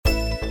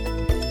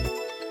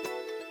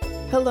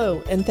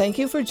Hello, and thank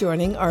you for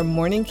joining our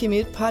Morning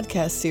Commute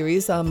podcast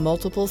series on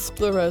multiple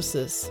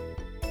sclerosis.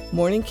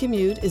 Morning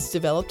Commute is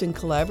developed in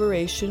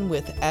collaboration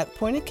with At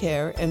Point of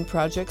Care and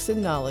Projects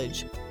in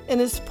Knowledge and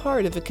is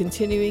part of a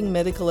continuing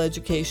medical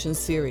education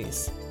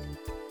series.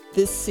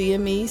 This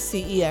CME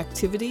CE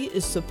activity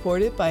is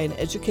supported by an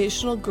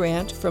educational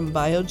grant from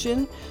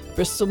Biogen,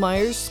 Bristol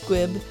Myers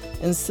Squibb,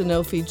 and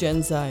Sanofi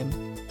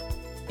Genzyme.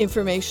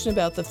 Information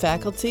about the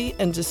faculty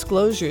and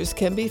disclosures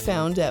can be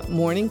found at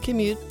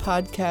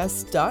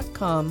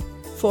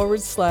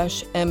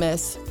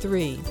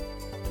morningcommutepodcast.com/MS3.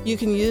 You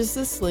can use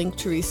this link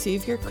to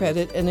receive your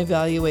credit and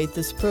evaluate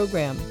this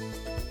program.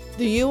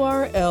 The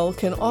URL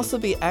can also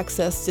be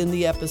accessed in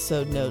the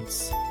episode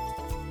notes.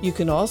 You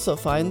can also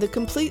find the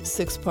complete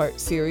 6-part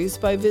series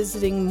by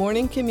visiting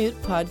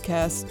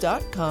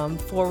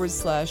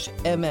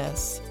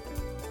morningcommutepodcast.com/MS.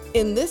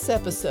 In this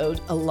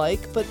episode,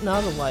 Alike but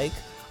Not Alike,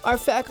 our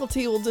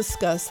faculty will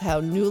discuss how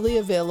newly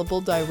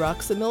available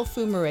diroximel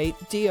fumarate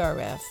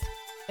DRF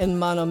and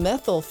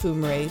monomethyl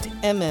fumarate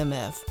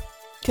MMF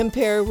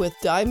compare with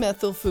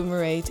dimethyl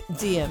fumarate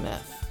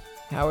DMF.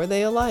 How are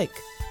they alike?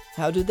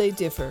 How do they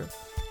differ?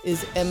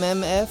 Is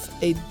MMF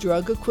a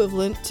drug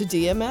equivalent to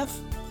DMF?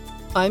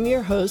 I'm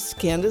your host,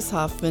 Candace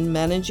Hoffman,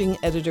 Managing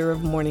Editor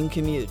of Morning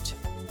Commute.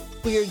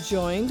 We are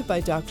joined by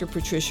Dr.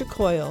 Patricia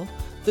Coyle,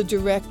 the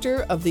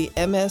Director of the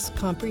MS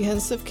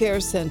Comprehensive Care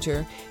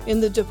Center in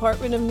the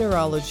Department of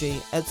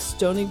Neurology at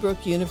Stony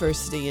Brook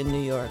University in New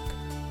York,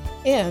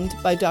 and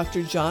by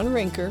Dr. John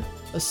Rinker,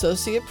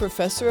 Associate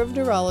Professor of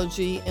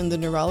Neurology in the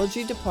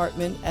Neurology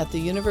Department at the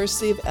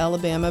University of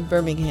Alabama,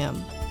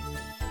 Birmingham.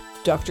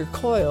 Dr.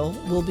 Coyle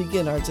will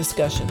begin our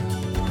discussion.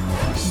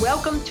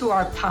 Welcome to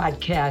our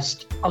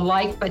podcast,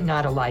 Alike but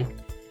Not Alike.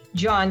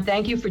 John,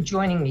 thank you for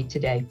joining me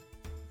today.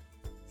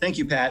 Thank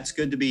you, Pat. It's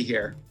good to be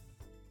here.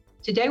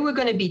 Today, we're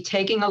going to be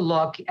taking a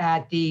look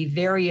at the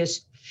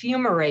various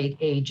fumarate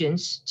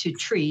agents to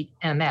treat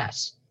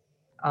MS,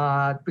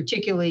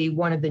 particularly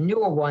one of the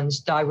newer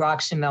ones,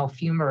 diroximel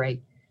fumarate.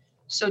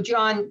 So,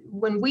 John,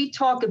 when we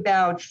talk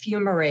about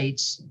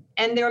fumarates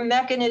and their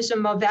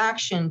mechanism of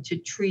action to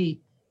treat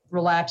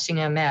relapsing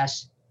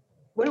MS,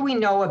 what do we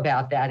know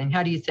about that and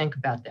how do you think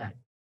about that?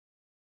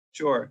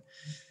 Sure.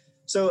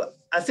 So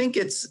I think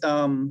it's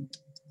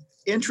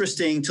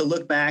interesting to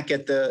look back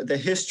at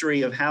the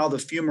history of how the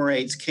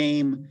fumarates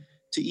came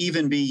to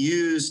even be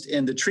used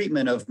in the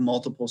treatment of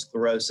multiple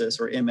sclerosis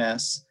or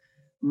MS.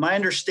 My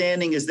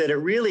understanding is that it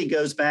really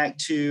goes back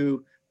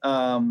to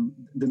the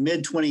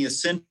mid-20th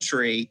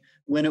century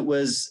when it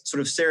was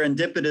sort of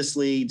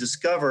serendipitously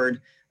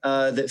discovered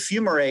that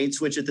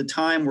fumarates, which at the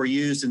time were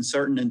used in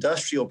certain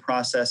industrial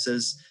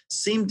processes,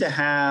 seemed to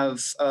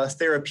have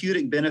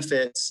therapeutic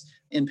benefits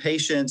in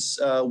patients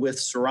with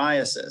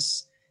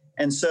psoriasis.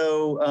 And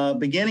so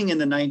beginning in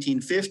the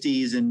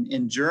 1950s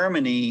in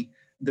Germany,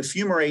 the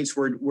fumarates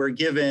were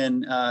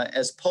given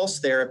as pulse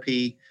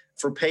therapy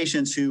for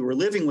patients who were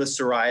living with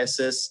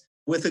psoriasis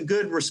with a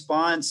good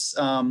response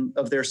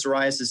of their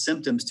psoriasis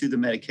symptoms to the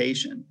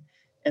medication.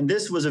 And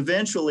this was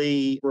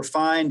eventually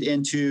refined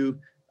into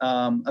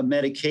a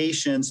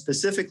medication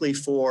specifically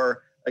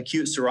for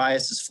acute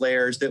psoriasis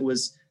flares that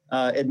was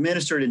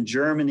administered in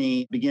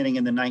Germany beginning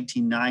in the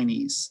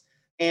 1990s.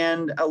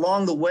 And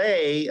along the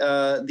way,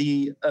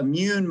 the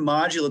immune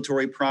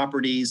modulatory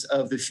properties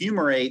of the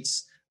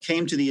fumarates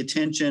came to the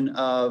attention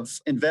of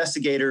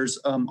investigators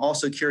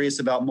also curious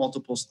about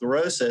multiple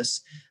sclerosis.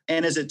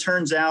 And as it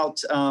turns out,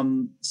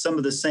 some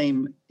of the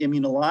same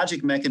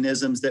immunologic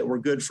mechanisms that were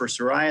good for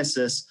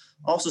psoriasis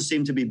also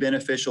seem to be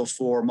beneficial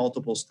for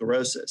multiple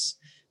sclerosis.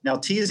 Now,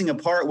 teasing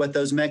apart what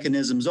those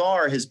mechanisms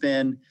are has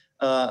been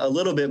a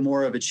little bit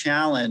more of a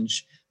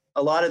challenge.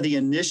 A lot of the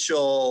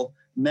initial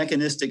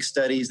mechanistic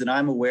studies that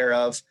I'm aware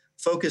of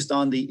focused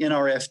on the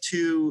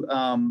NRF2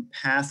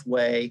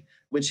 pathway,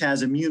 which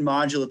has immune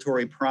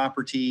modulatory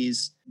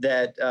properties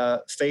that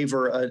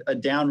favor a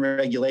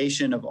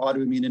downregulation of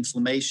autoimmune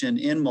inflammation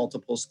in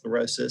multiple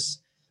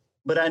sclerosis.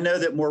 But I know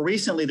that more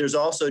recently, there's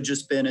also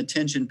just been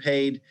attention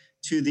paid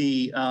to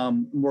the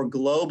more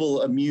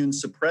global immune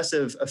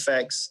suppressive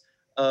effects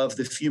of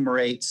the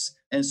fumarates,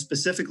 and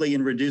specifically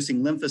in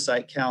reducing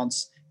lymphocyte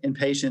counts in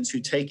patients who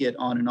take it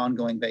on an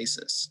ongoing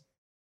basis.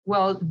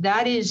 Well,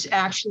 that is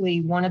actually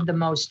one of the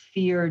most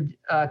feared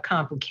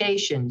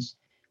complications.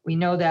 We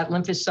know that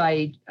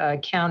lymphocyte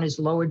count is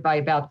lowered by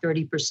about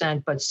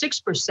 30%, but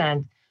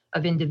 6%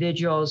 of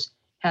individuals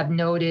have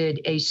noted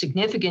a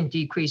significant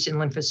decrease in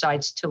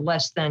lymphocytes to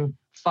less than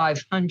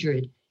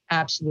 500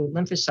 absolute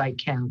lymphocyte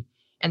count.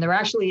 And there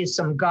actually is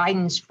some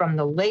guidance from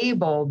the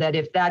label that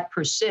if that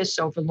persists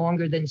over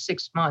longer than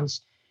 6 months,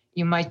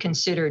 you might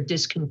consider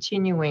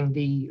discontinuing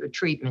the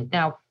treatment.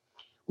 Now,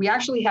 we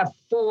actually have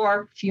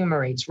 4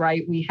 fumarates,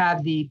 right? We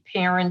have the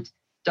parent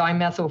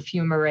dimethyl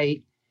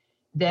fumarate,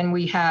 then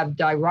we have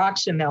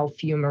diroximel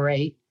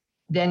fumarate,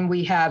 then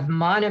we have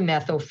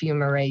monomethyl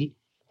fumarate,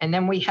 and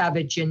then we have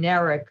a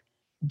generic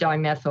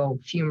dimethyl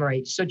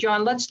fumarate. So,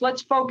 John,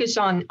 let's focus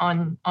on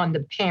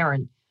the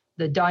parent,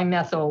 the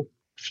dimethyl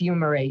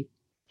fumarate,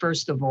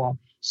 first of all.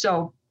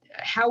 So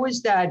how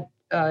is that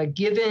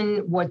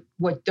given?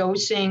 What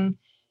dosing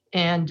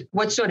and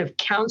what sort of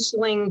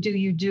counseling do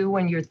you do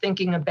when you're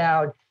thinking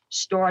about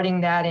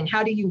starting that? And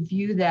how do you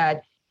view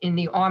that in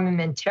the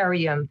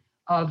armamentarium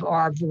of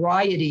our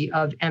variety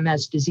of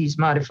MS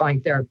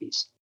disease-modifying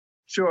therapies?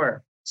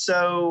 Sure.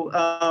 So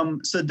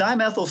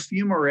dimethyl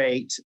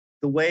fumarate,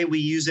 the way we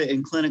use it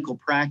in clinical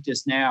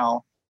practice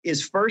now,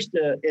 is first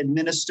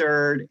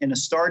administered in a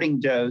starting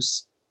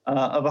dose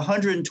of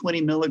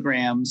 120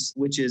 milligrams,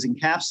 which is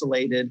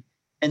encapsulated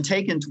and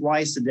taken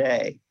twice a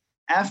day.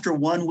 After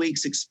 1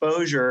 week's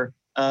exposure,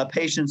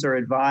 patients are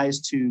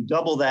advised to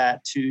double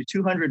that to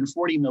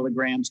 240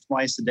 milligrams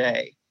twice a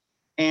day.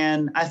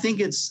 And I think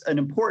it's an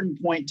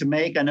important point to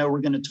make. I know we're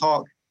going to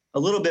talk a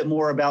little bit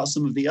more about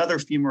some of the other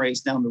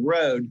fumarates down the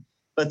road,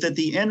 but that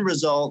the end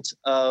result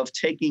of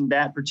taking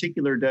that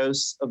particular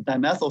dose of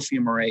dimethyl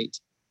fumarate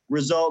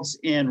results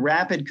in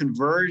rapid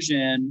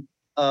conversion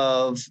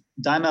of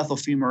dimethyl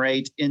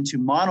fumarate into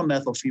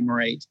monomethyl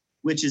fumarate,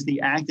 which is the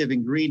active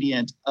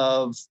ingredient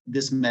of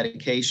this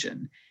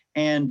medication.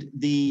 And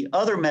the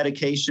other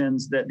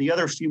medications, the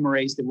other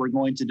fumarates that we're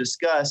going to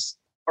discuss,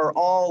 are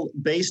all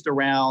based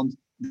around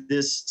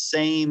this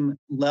same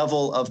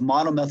level of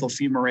monomethyl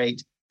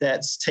fumarate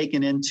that's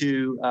taken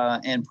into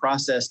and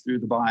processed through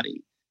the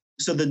body.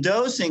 So the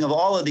dosing of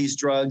all of these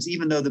drugs,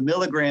 even though the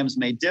milligrams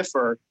may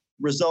differ,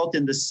 result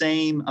in the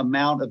same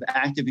amount of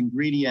active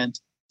ingredient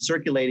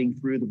circulating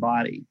through the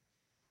body.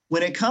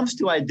 When it comes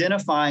to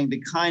identifying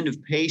the kind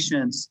of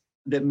patients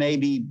that may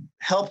be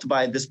helped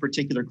by this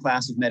particular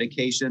class of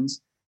medications,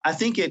 I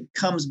think it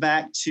comes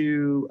back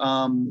to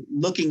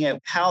looking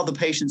at how the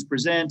patients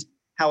present,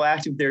 how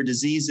active their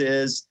disease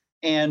is,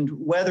 and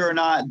whether or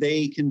not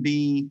they can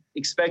be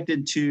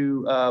expected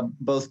to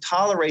both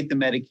tolerate the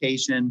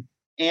medication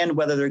and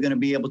whether they're going to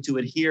be able to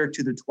adhere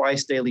to the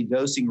twice daily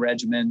dosing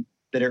regimen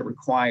that it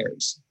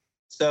requires.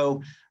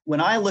 So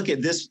when I look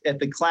at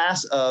the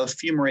class of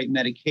fumarate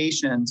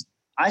medications,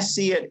 I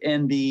see it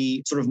in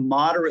the sort of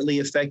moderately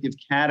effective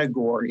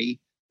category,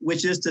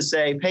 which is to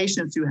say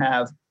patients who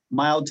have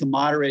mild to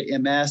moderate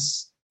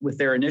MS with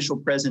their initial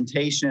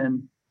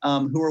presentation,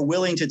 who are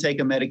willing to take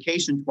a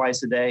medication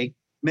twice a day,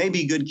 may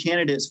be good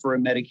candidates for a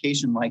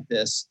medication like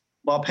this,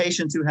 while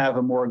patients who have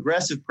a more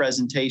aggressive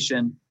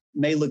presentation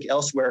may look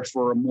elsewhere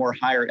for a more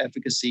higher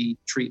efficacy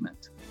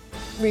treatment.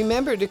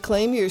 Remember to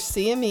claim your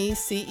CME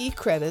CE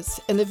credits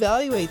and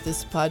evaluate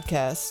this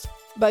podcast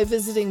by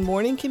visiting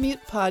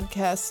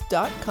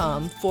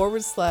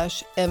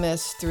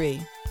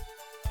morningcommutepodcast.com/MS3.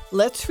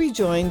 Let's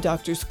rejoin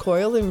Drs.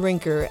 Coyle and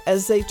Rinker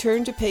as they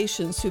turn to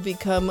patients who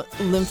become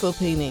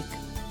lymphopenic.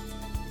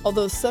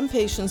 Although some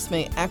patients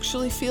may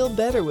actually feel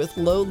better with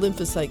low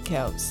lymphocyte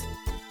counts,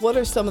 what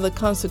are some of the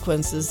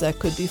consequences that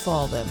could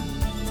befall them?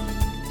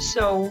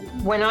 So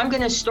when I'm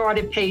going to start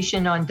a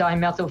patient on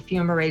dimethyl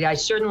fumarate, I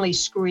certainly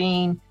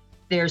screen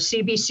their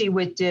CBC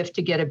with diff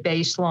to get a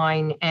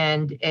baseline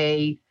and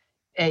a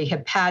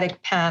hepatic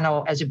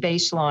panel as a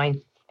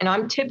baseline. And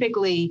I'm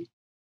typically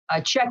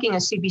checking a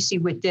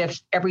CBC with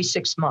diff every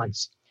 6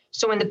 months.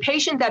 So in the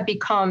patient that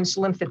becomes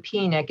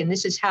lymphopenic, and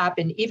this has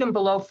happened even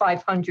below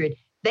 500,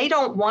 they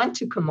don't want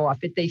to come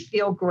off it. They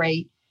feel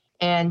great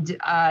and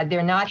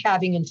they're not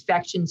having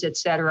infections, et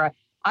cetera.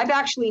 I've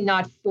actually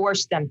not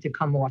forced them to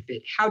come off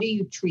it. How do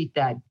you treat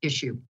that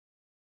issue?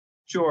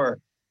 Sure.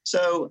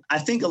 So I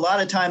think a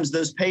lot of times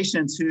those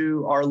patients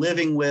who are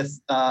living with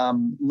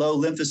low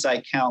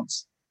lymphocyte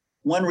counts,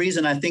 one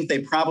reason I think they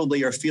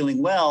probably are feeling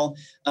well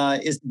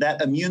is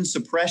that immune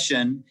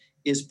suppression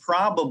is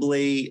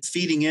probably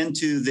feeding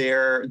into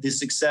the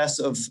success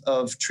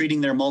of treating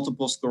their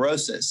multiple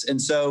sclerosis.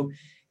 And so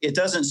it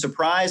doesn't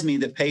surprise me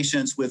that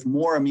patients with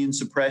more immune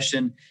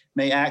suppression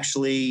may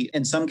actually,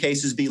 in some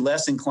cases, be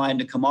less inclined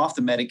to come off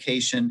the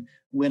medication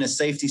when a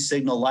safety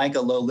signal like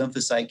a low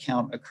lymphocyte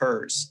count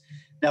occurs.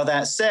 Now,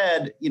 that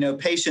said,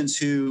 patients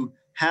who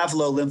have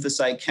low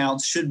lymphocyte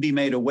counts should be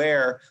made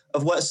aware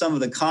of what some of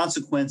the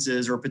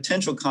consequences or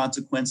potential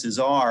consequences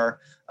are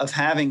of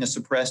having a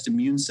suppressed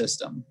immune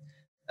system.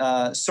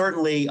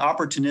 Certainly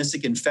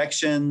opportunistic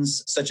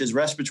infections such as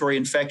respiratory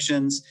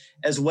infections,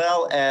 as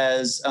well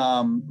as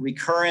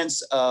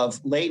recurrence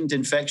of latent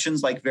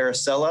infections like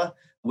varicella,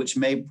 which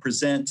may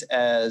present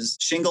as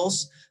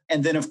shingles.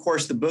 And then, of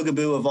course, the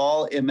boogaboo of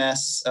all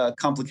MS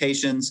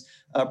complications,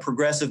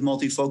 progressive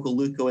multifocal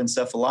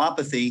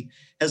leukoencephalopathy,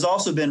 has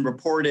also been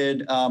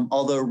reported,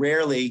 although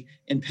rarely,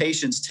 in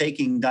patients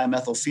taking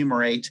dimethyl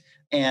fumarate.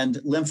 And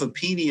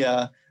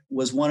lymphopenia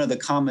was one of the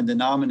common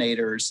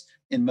denominators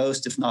in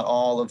most, if not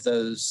all, of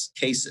those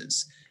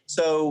cases.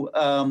 So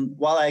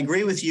while I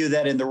agree with you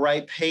that in the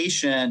right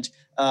patient,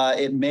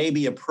 it may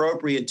be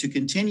appropriate to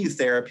continue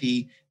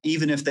therapy,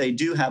 even if they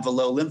do have a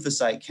low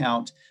lymphocyte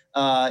count,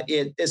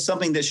 it is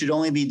something that should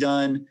only be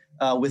done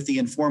with the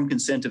informed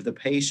consent of the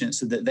patient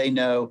so that they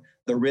know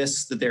the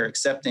risks that they're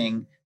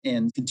accepting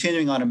in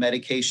continuing on a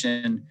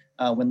medication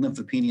when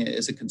lymphopenia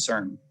is a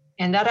concern.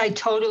 And that I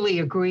totally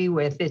agree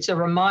with. It's a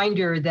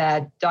reminder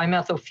that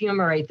dimethyl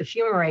fumarate, the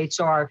fumarates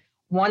are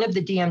one of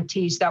the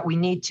DMTs that we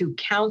need to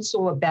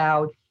counsel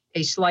about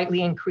a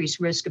slightly increased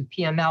risk of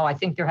PML. I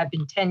think there have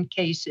been 10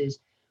 cases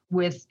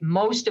with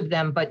most of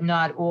them, but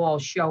not all,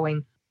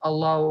 showing a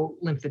low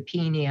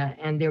lymphopenia,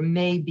 and there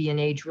may be an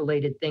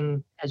age-related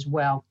thing as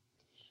well.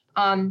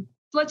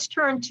 Let's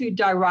turn to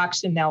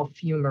diroximel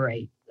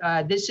fumarate.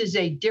 This is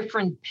a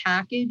different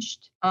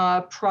packaged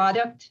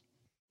product.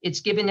 It's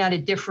given at a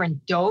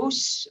different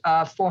dose,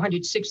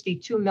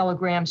 462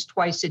 milligrams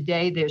twice a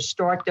day. Their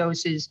start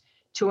dose is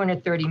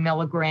 230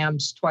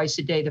 milligrams twice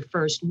a day the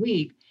first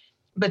week.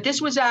 But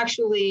this was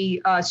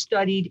actually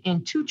studied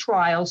in 2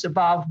 trials,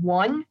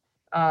 Evolve-1,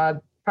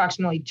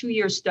 approximately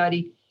 2-year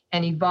study,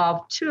 and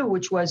Evolve-2,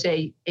 which was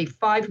a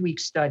 5-week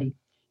study.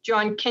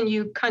 John, can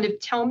you kind of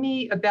tell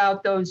me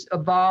about those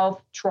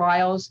Evolve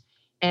trials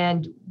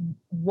and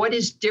what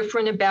is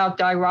different about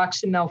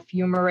diroximel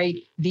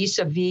fumarate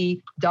vis-a-vis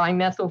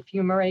dimethyl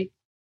fumarate?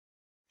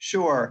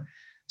 Sure.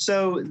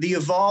 So the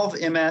Evolve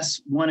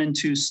MS 1 and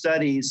 2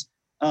 studies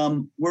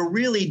were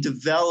really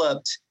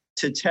developed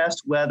to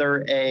test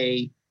whether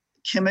a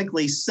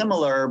chemically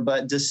similar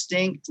but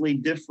distinctly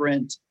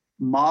different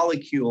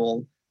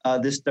molecule,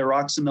 this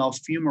diroximel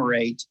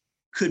fumarate,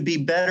 could be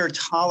better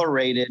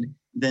tolerated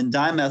than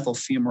dimethyl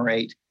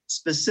fumarate,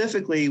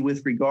 specifically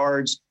with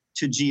regards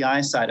to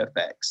GI side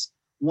effects.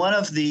 One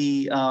of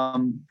the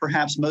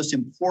perhaps most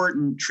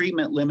important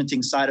treatment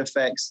limiting side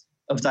effects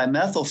of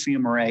dimethyl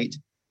fumarate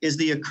is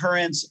the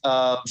occurrence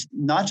of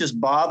not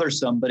just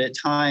bothersome, but at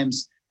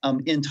times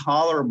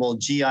intolerable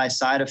GI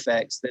side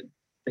effects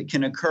that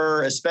can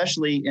occur,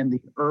 especially in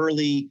the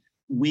early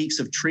weeks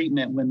of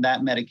treatment when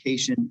that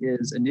medication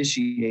is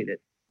initiated.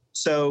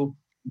 So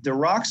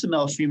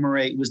diroximel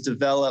fumarate was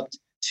developed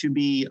to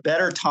be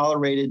better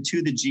tolerated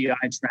to the GI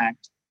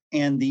tract,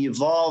 and the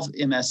Evolve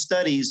MS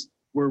studies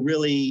were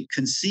really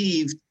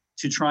conceived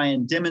to try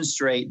and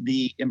demonstrate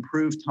the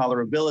improved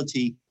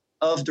tolerability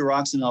of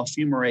diroximel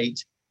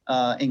fumarate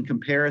in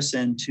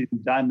comparison to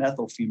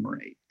dimethyl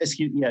fumarate.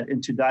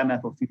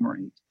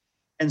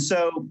 And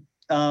so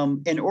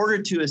in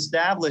order to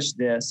establish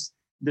this,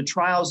 the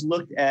trials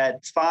looked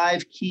at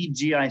 5 key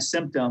GI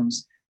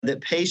symptoms that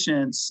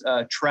patients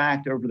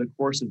tracked over the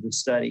course of the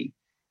study.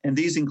 And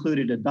these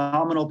included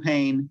abdominal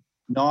pain,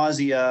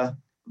 nausea,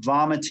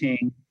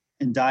 vomiting,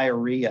 and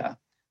diarrhea.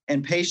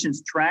 And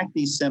patients tracked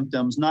these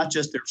symptoms, not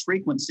just their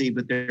frequency,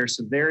 but their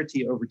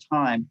severity over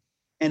time.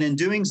 And in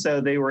doing so,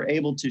 they were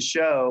able to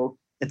show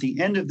at the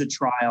end of the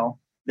trial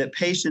that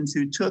patients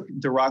who took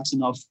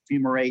diroximel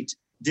fumarate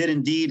did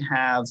indeed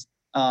have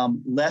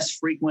less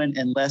frequent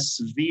and less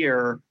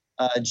severe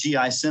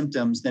GI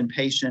symptoms than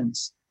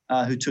patients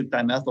who took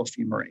dimethyl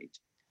fumarate.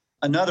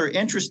 Another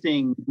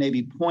interesting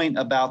maybe point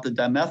about the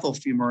diroximel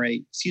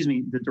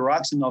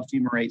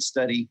fumarate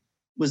study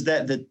was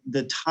that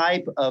the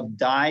type of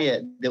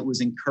diet that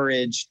was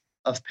encouraged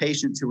of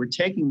patients who were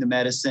taking the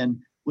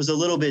medicine was a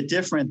little bit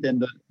different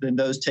than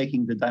those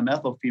taking the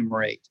dimethyl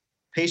fumarate.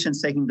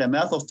 Patients taking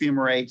dimethyl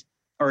fumarate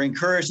are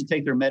encouraged to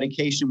take their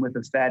medication with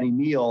a fatty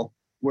meal,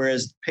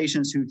 whereas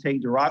patients who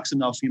take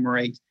diroximel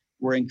fumarate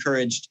were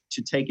encouraged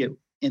to take it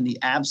in the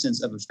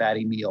absence of a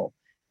fatty meal.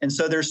 And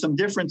so there's some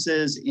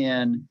differences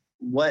in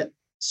what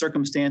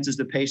circumstances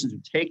the patients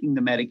are taking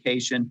the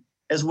medication,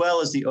 as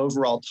well as the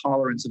overall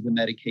tolerance of the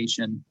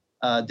medication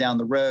down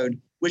the road,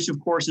 which of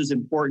course is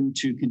important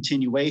to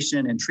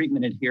continuation and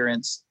treatment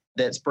adherence.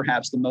 That's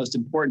perhaps the most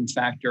important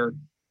factor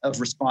of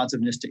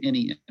responsiveness to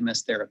any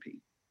MS therapy.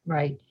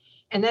 Right.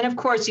 And then, of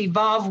course,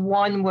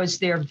 Evolve-1 was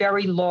their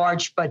very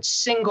large but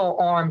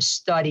single-arm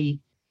study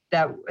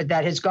that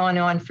has gone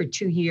on for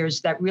 2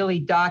 years that really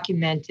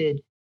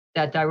documented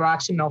that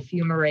diroximel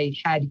fumarate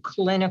had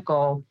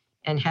clinical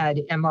and had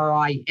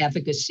MRI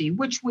efficacy,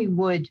 which we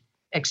would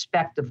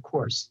expect, of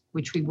course,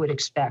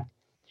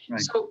 Right.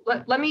 So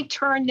let me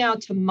turn now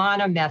to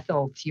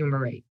monomethyl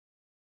fumarate.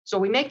 So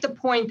we make the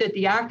point that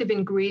the active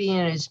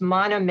ingredient is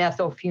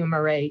monomethyl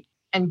fumarate,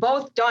 and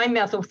both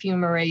dimethyl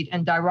fumarate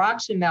and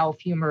diroximel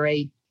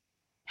fumarate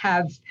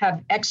have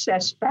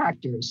excess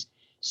factors.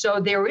 So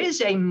there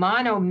is a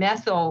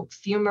monomethyl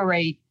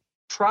fumarate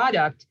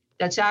product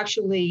that's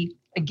actually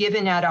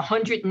given at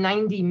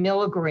 190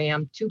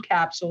 milligram, 2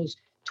 capsules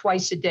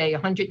twice a day,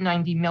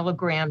 190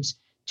 milligrams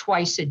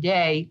twice a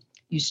day.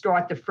 You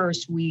start the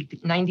first week,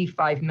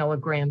 95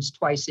 milligrams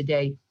twice a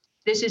day.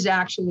 This is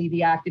actually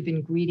the active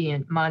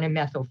ingredient,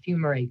 monomethyl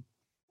fumarate.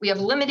 We have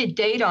limited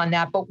data on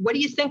that, but what do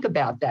you think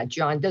about that,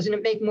 John? Doesn't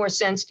it make more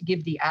sense to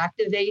give the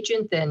active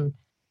agent than,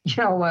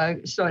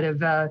 sort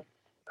of a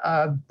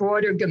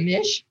broader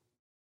gamish?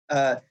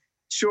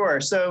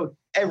 Sure. So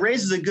it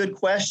raises a good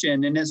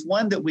question, and it's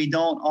one that we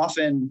don't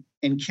often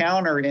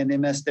encounter in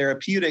MS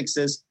therapeutics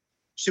is,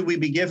 should we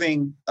be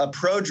giving a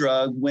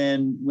prodrug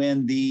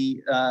when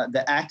the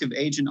active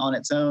agent on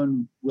its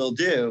own will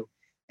do?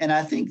 And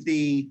I think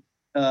the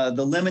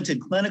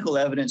limited clinical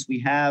evidence we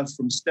have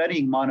from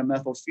studying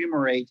monomethyl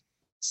fumarate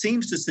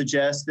seems to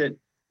suggest that,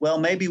 well,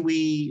 maybe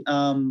we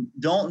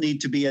don't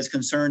need to be as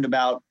concerned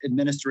about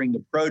administering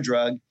the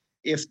prodrug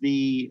if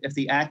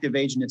the active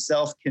agent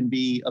itself can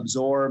be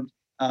absorbed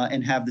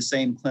and have the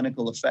same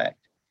clinical effect.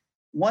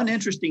 one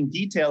interesting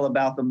detail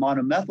about the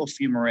monomethyl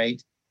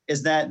fumarate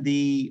is that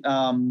the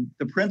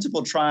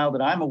principal trial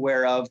that I'm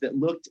aware of that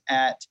looked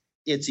at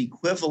its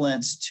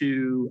equivalence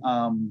to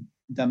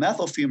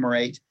dimethyl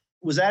fumarate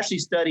was actually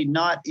studied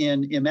not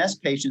in MS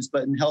patients,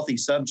 but in healthy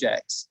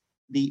subjects.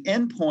 The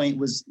endpoint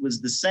was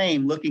the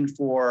same, looking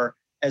for,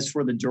 as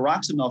for the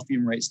diroximel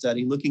fumarate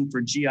study, looking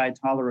for GI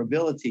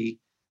tolerability.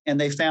 And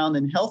they found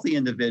in healthy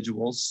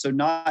individuals, so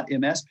not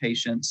MS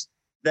patients,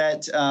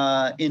 that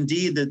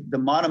indeed the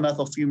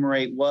monomethyl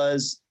fumarate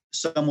was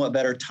somewhat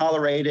better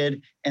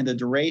tolerated, and the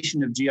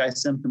duration of GI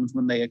symptoms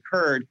when they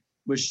occurred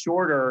was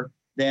shorter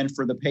than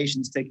for the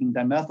patients taking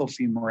dimethyl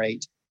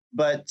fumarate.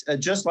 But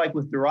just like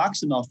with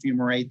diroximel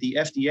fumarate, the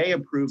FDA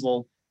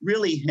approval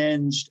really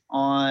hinged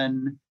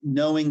on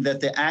knowing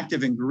that the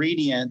active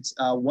ingredient,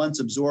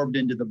 once absorbed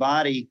into the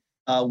body,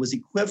 was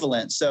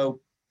equivalent. So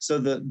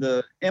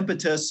the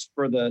impetus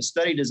for the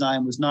study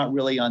design was not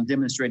really on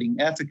demonstrating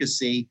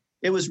efficacy.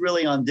 It was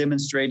really on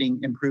demonstrating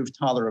improved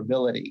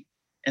tolerability.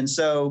 And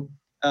so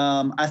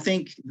I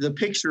think the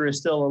picture is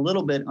still a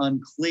little bit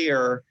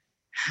unclear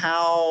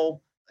how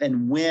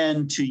and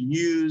when to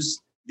use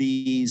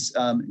these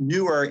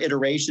newer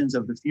iterations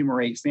of the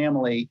fumarate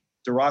family,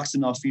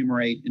 diroximel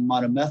fumarate and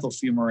monomethyl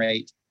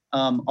fumarate,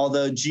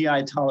 although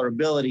GI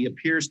tolerability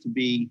appears to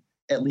be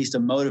at least a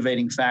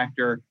motivating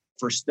factor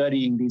for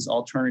studying these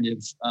alternative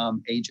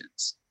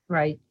agents.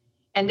 Right.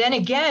 And then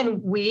again,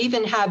 we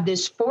even have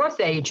this fourth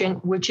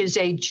agent, which is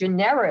a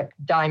generic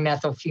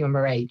dimethyl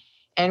fumarate.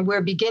 And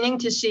we're beginning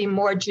to see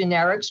more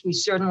generics. We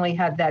certainly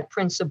have that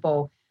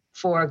principle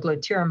for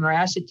glatiramer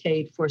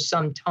acetate for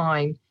some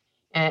time.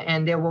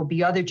 And there will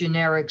be other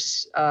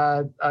generics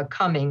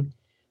coming.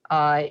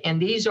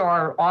 And these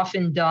are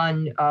often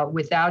done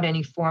without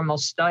any formal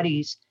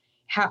studies.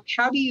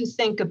 How do you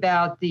think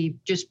about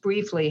just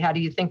briefly, how do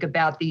you think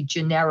about the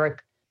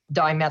generic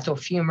dimethyl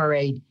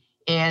fumarate?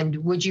 And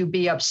would you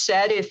be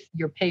upset if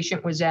your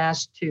patient was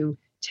asked to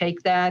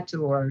take that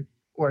or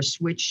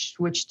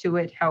switch to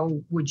it? How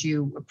would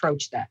you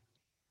approach that?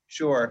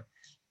 Sure.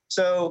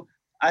 So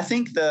I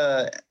think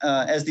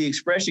as the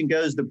expression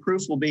goes, the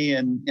proof will be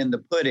in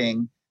the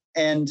pudding.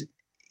 And,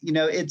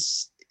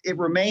 it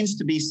remains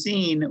to be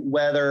seen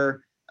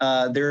whether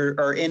there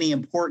are any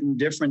important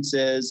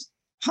differences,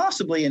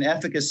 possibly in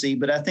efficacy,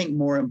 but I think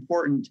more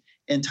important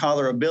in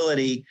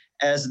tolerability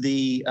as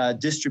the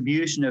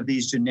distribution of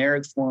these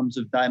generic forms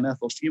of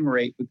dimethyl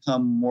fumarate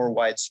become more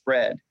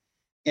widespread.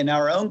 In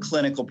our own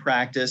clinical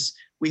practice,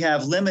 we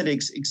have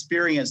limited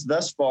experience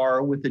thus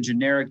far with the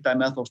generic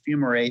dimethyl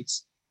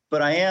fumarates,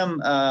 but I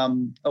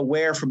am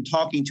aware from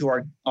talking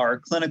to our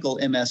clinical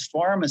MS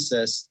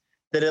pharmacists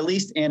that at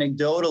least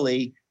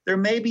anecdotally, there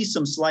may be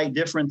some slight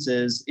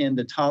differences in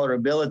the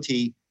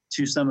tolerability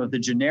to some of the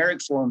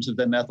generic forms of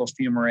dimethyl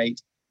fumarate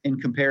in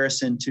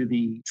comparison to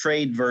the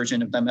trade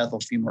version of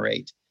dimethyl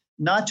fumarate,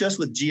 not just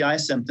with GI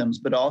symptoms,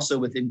 but also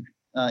with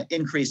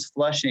increased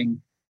flushing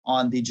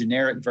on the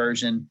generic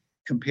version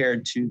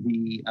compared to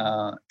the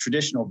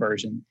traditional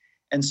version.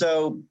 And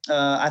so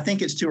I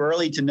think it's too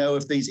early to know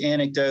if these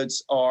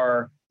anecdotes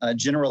are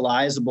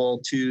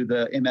generalizable to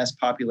the MS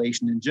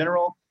population in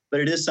general, but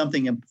it is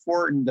something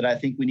important that I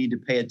think we need to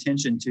pay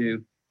attention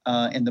to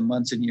in the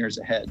months and years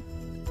ahead.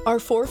 Are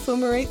 4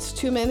 fumarates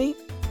too many?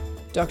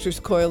 Doctors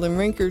Coyle and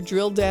Rinker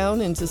drill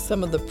down into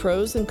some of the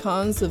pros and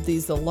cons of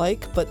these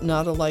alike but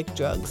not alike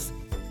drugs.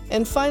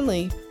 And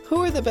finally,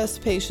 who are the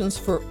best patients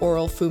for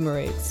oral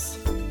fumarates?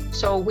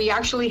 So we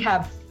actually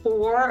have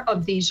 4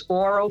 of these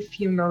oral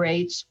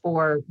fumarates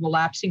for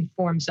relapsing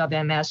forms of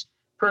MS.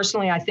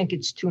 Personally, I think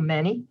it's too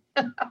many.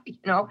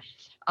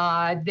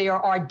 There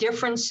are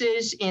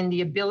differences in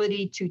the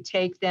ability to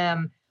take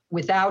them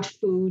without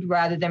food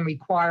rather than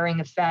requiring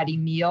a fatty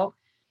meal.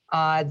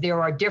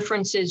 There are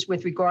differences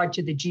with regard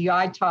to the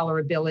GI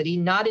tolerability,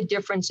 not a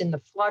difference in the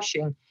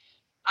flushing.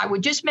 I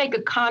would just make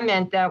a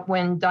comment that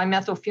when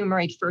dimethyl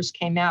fumarate first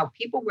came out,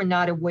 people were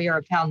not aware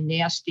of how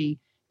nasty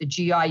the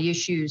GI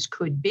issues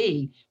could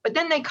be. But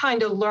then they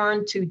kind of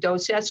learned to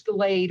dose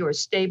escalate or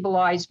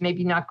stabilize,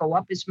 maybe not go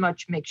up as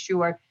much, make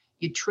sure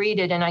you treat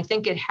it. And I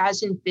think it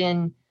hasn't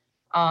been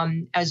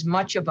as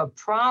much of a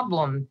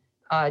problem,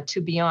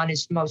 to be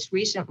honest, most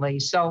recently.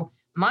 So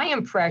my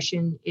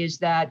impression is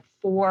that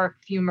 4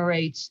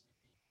 fumarates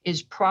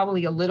is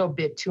probably a little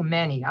bit too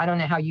many. I don't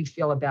know how you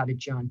feel about it,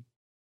 John.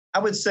 I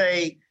would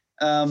say,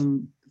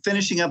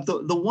 finishing up,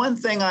 the one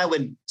thing I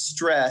would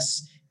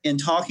stress in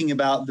talking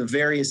about the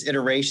various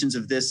iterations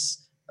of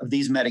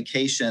these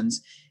medications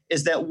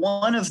is that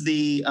one of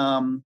the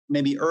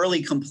maybe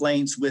early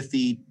complaints with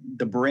the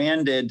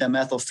branded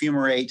dimethyl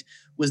fumarate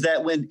was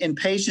that when in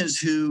patients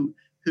who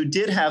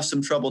did have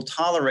some trouble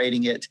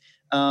tolerating it,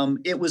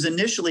 it was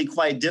initially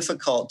quite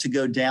difficult to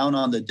go down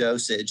on the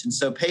dosage. And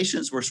so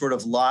patients were sort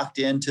of locked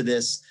into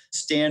this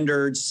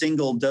standard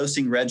single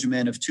dosing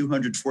regimen of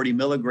 240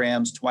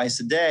 milligrams twice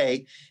a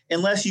day,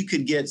 unless you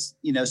could get,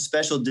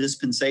 special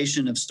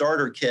dispensation of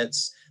starter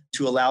kits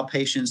to allow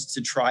patients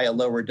to try a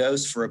lower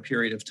dose for a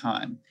period of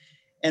time.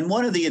 And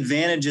one of the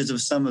advantages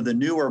of some of the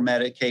newer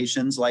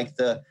medications like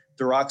the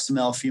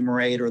diroximel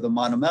fumarate or the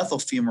monomethyl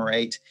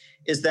fumarate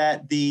is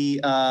that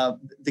the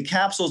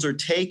capsules are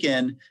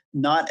taken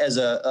not as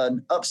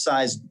an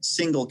upsized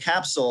single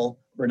capsule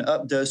or an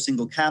up-dose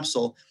single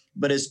capsule,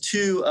 but as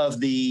two of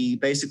the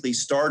basically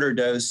starter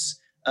dose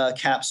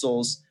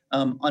capsules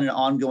on an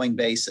ongoing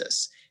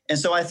basis. And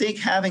so I think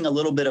having a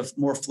little bit of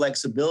more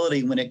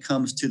flexibility when it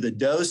comes to the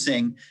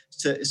dosing,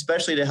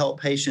 especially to help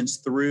patients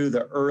through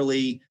the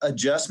early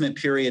adjustment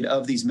period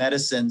of these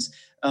medicines,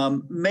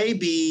 may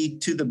be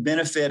to the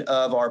benefit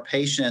of our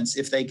patients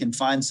if they can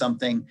find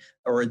something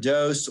or a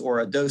dose or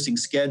a dosing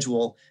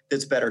schedule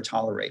that's better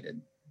tolerated.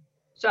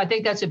 So I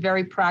think that's a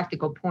very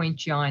practical point,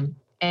 John.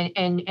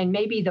 And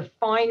maybe the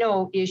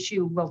final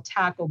issue we'll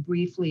tackle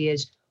briefly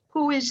is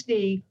who is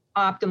the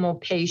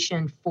optimal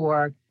patient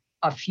for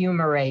a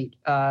fumarate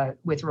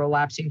with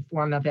relapsing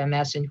form of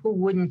MS, and who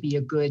wouldn't be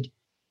a good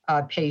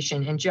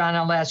patient? And John,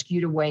 I'll ask you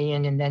to weigh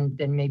in, and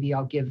then maybe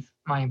I'll give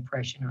my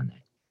impression on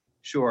that.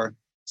 Sure.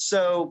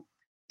 So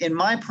in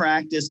my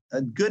practice,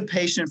 a good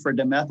patient for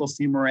dimethyl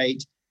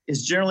fumarate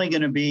is generally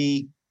going to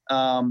be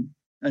a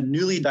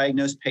newly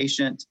diagnosed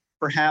patient,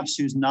 perhaps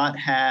who's not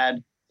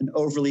had an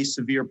overly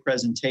severe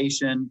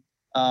presentation,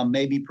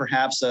 maybe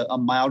perhaps a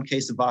mild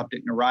case of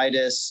optic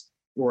neuritis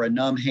or a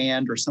numb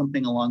hand or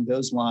something along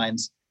those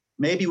lines,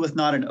 maybe with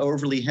not an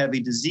overly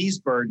heavy disease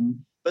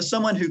burden, but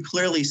someone who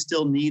clearly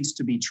still needs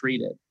to be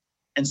treated.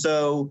 And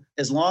so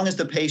as long as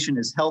the patient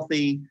is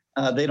healthy,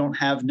 they don't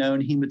have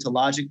known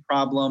hematologic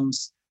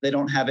problems, they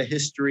don't have a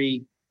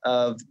history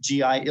of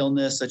GI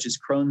illness such as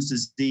Crohn's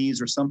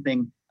disease or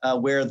something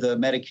where the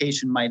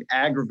medication might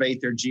aggravate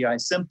their GI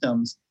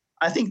symptoms,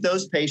 I think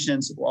those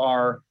patients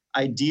are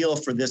ideal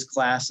for this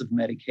class of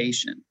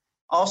medication.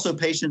 Also,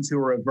 patients who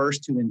are averse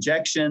to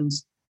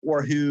injections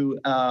or who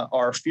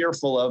are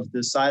fearful of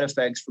the side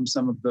effects from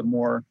some of the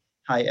more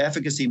high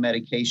efficacy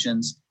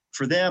medications,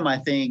 for them, I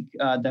think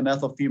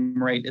dimethyl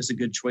fumarate is a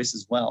good choice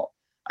as well.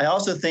 I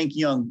also think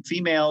young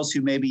females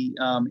who may be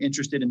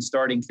interested in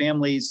starting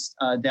families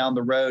down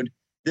the road,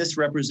 this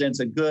represents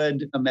a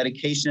good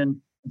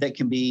medication that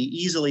can be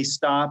easily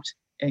stopped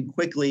and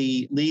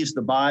quickly leaves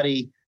the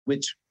body,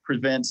 which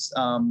prevents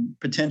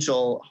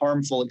potential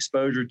harmful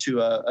exposure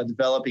to a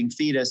developing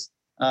fetus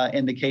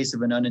in the case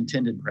of an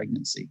unintended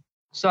pregnancy.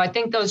 So I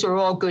think those are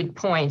all good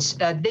points.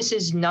 This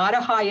is not a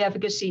high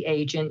efficacy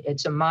agent.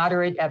 It's a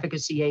moderate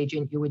efficacy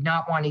agent. You would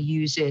not want to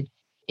use it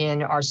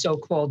in our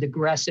so-called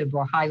aggressive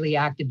or highly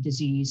active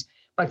disease.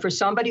 But for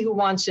somebody who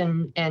wants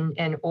an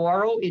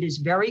oral, it is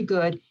very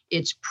good.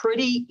 It's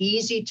pretty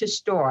easy to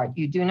start.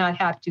 You do not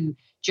have to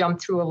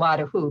jump through a lot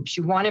of hoops.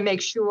 You want to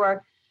make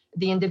sure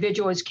the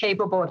individual is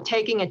capable of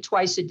taking it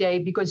twice a day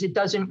because it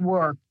doesn't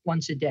work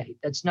once a day.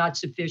 That's not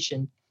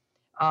sufficient.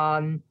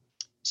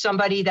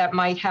 Somebody that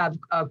might have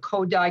a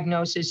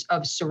co-diagnosis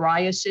of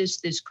psoriasis,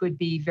 this could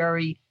be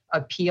very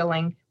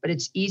appealing, but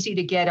it's easy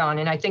to get on.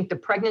 And I think the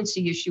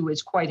pregnancy issue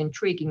is quite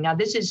intriguing. Now,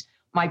 this is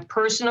my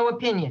personal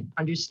opinion.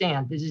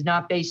 Understand, this is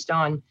not based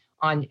on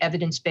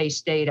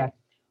evidence-based data.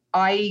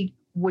 I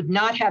would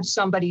not have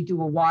somebody do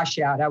a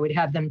washout. I would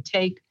have them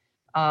take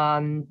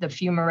the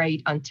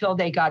fumarate until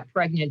they got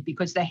pregnant,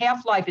 because the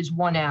half-life is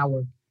 1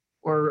 hour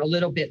or a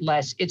little bit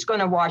less. It's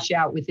going to wash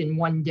out within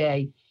 1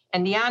 day.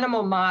 And the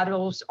animal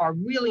models are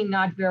really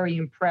not very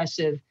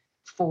impressive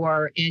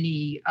for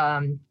any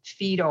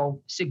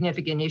fetal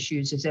significant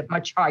issues. It's at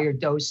much higher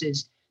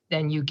doses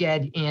than you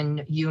get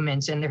in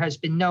humans. And there has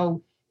been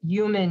no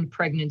human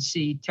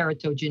pregnancy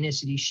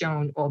teratogenicity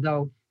shown,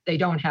 although they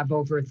don't have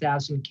over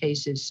 1,000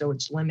 cases, so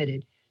it's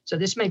limited. So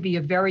this may be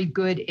a very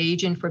good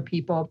agent for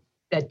people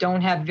that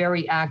don't have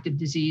very active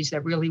disease,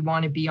 that really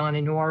want to be on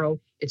an oral.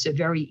 It's a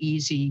very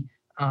easy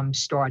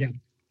startup.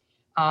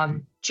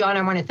 John,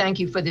 I want to thank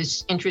you for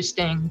this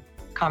interesting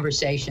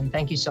conversation.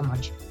 Thank you so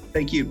much.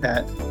 Thank you,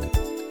 Pat.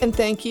 And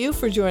thank you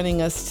for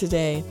joining us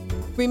today.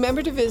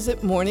 Remember to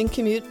visit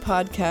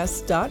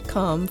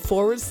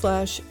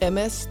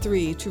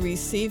morningcommutepodcast.com/MS3 to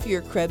receive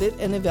your credit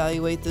and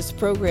evaluate this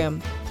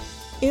program.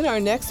 In our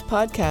next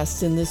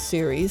podcast in this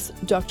series,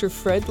 Dr.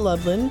 Fred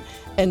Lublin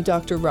and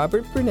Dr.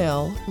 Robert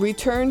Brunel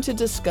return to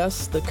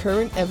discuss the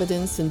current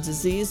evidence in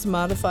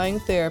disease-modifying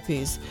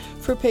therapies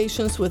for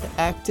patients with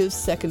active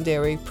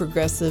secondary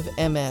progressive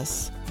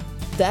MS.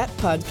 That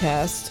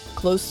podcast,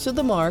 Close to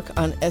the Mark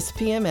on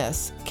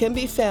SPMS, can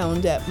be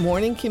found at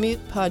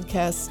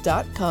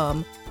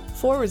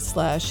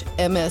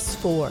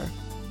morningcommutepodcast.com/MS4.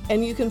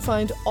 And you can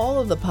find all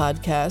of the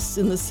podcasts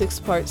in the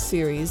 6-part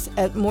series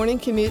at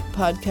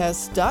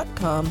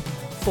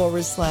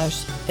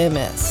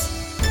morningcommutepodcast.com/MS.